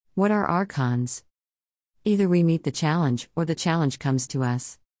What are archons? Either we meet the challenge or the challenge comes to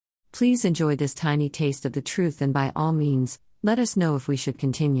us. Please enjoy this tiny taste of the truth and by all means, let us know if we should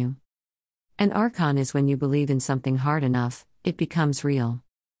continue. An archon is when you believe in something hard enough, it becomes real.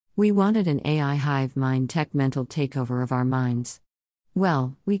 We wanted an AI hive mind tech mental takeover of our minds.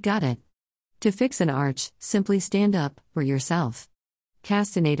 Well, we got it. To fix an arch, simply stand up for yourself.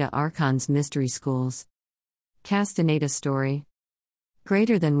 Castaneda Archons Mystery Schools. Castaneda Story.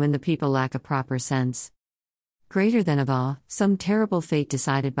 Greater than when the people lack a proper sense. Greater than of awe, some terrible fate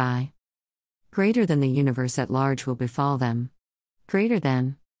decided by. Greater than the universe at large will befall them. Greater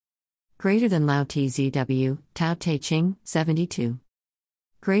than. Greater than Lao Tzw, Tao Te Ching, 72.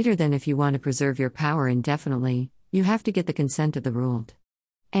 Greater than if you want to preserve your power indefinitely, you have to get the consent of the ruled.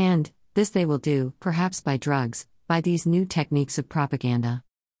 And, this they will do, perhaps by drugs, by these new techniques of propaganda.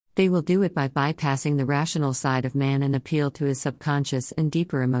 They will do it by bypassing the rational side of man and appeal to his subconscious and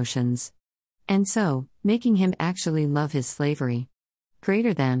deeper emotions. And so, making him actually love his slavery.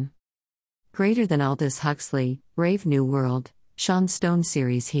 Greater than. Greater than Aldous Huxley, Brave New World, Sean Stone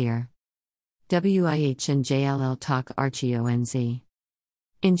series here. WIH and JLL Talk Archie-ONZ.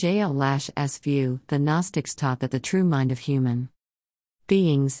 In J.L.'s view, the Gnostics taught that the true mind of human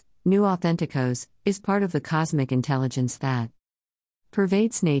beings, new authenticos, is part of the cosmic intelligence that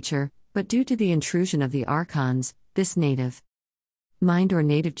pervades nature, but due to the intrusion of the archons, this native mind or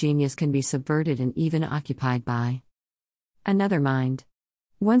native genius can be subverted and even occupied by another mind.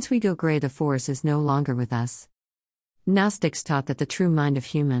 Once we go gray, the force is no longer with us. Gnostics taught that the true mind of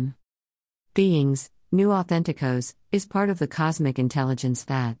human beings, new authenticos, is part of the cosmic intelligence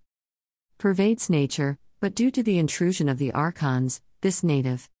that pervades nature, but due to the intrusion of the archons, this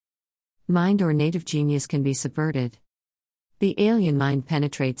native mind or native genius can be subverted. The alien mind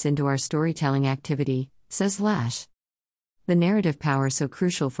penetrates into our storytelling activity, says Lash. The narrative power so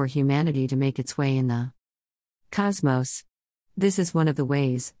crucial for humanity to make its way in the cosmos. This is one of the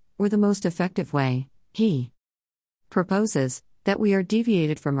ways, or the most effective way, he proposes, that we are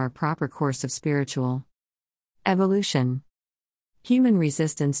deviated from our proper course of spiritual evolution. Human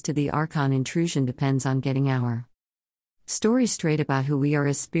resistance to the archon intrusion depends on getting our story straight about who we are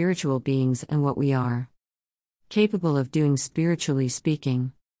as spiritual beings and what we are capable of doing spiritually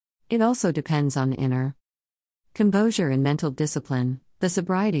speaking. It also depends on inner composure and mental discipline, the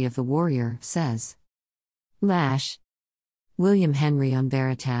sobriety of the warrior, says Lash. William Henry on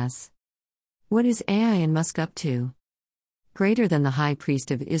Veritas. What is AI and Musk up to? Greater than the high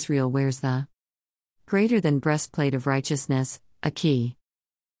priest of Israel wears the greater than breastplate of righteousness, a key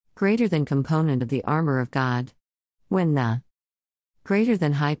greater than component of the armor of God. When the greater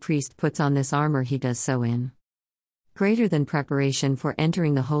than high priest puts on this armor, he does so in greater than preparation for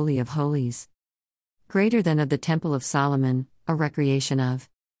entering the Holy of Holies. Greater than of the Temple of Solomon, a recreation of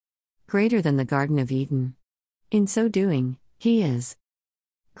greater than the Garden of Eden. In so doing, he is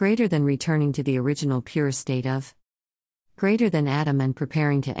greater than returning to the original pure state of greater than Adam and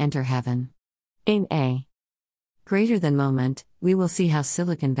preparing to enter heaven. In a greater than moment, we will see how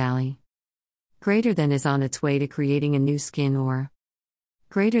Silicon Valley greater than is on its way to creating a new skin or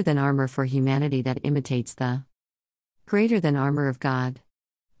greater than armor for humanity that imitates the greater than armor of God.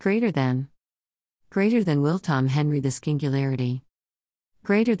 Greater than Will Tom Henry the Singularity.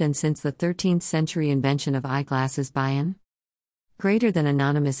 Greater than since the 13th century invention of eyeglasses by an greater than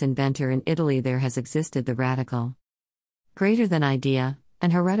anonymous inventor in Italy, there has existed the radical greater than idea,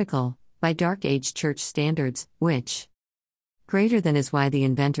 and heretical, by Dark Age church standards, which greater than is why the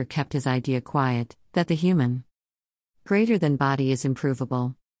inventor kept his idea quiet, that the human greater than body is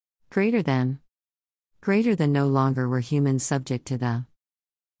improvable. Greater than no longer were humans subject to the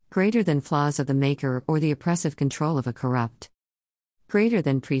greater than flaws of the maker or the oppressive control of a corrupt greater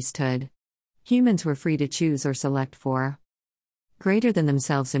than priesthood. Humans were free to choose or select for greater than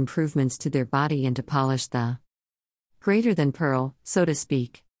themselves improvements to their body and to polish the greater than pearl, so to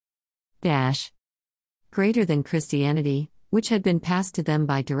speak. Greater than Christianity, which had been passed to them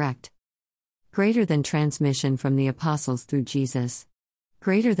by direct greater than transmission from the apostles through Jesus.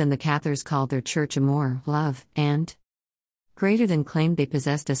 Greater than the Cathars called their church amour, love, and greater than claimed they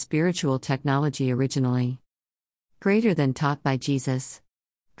possessed a spiritual technology originally. Greater than taught by Jesus.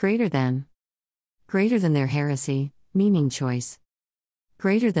 Greater than their heresy, meaning choice.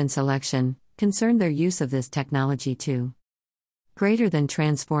 Greater than selection, concerned their use of this technology to greater than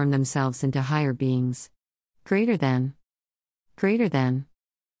transform themselves into higher beings. Greater than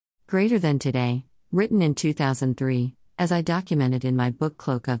today, written in 2003, as I documented in my book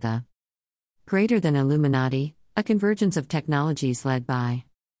Cloak of the Greater than Illuminati, a convergence of technologies led by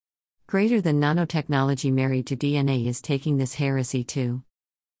greater than nanotechnology married to DNA is taking this heresy to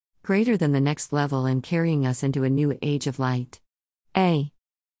Greater than the next level and carrying us into a new age of light. A.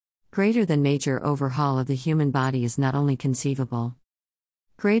 Greater than major overhaul of the human body is not only conceivable.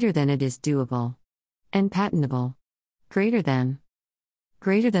 Greater than it is doable. And patentable. Greater than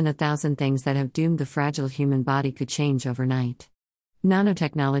 1,000 things that have doomed the fragile human body could change overnight.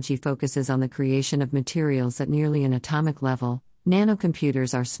 Nanotechnology focuses on the creation of materials at nearly an atomic level.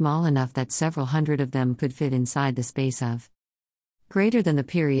 Nanocomputers are small enough that several hundred of them could fit inside the space of. Greater than the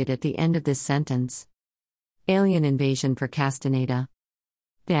period at the end of this sentence. Alien invasion procrastinata.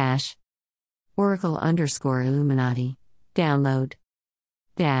 Dash. Oracle _ Illuminati. Download.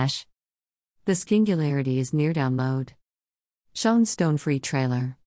 Dash. The Singularity is near download. Sean Stone free trailer.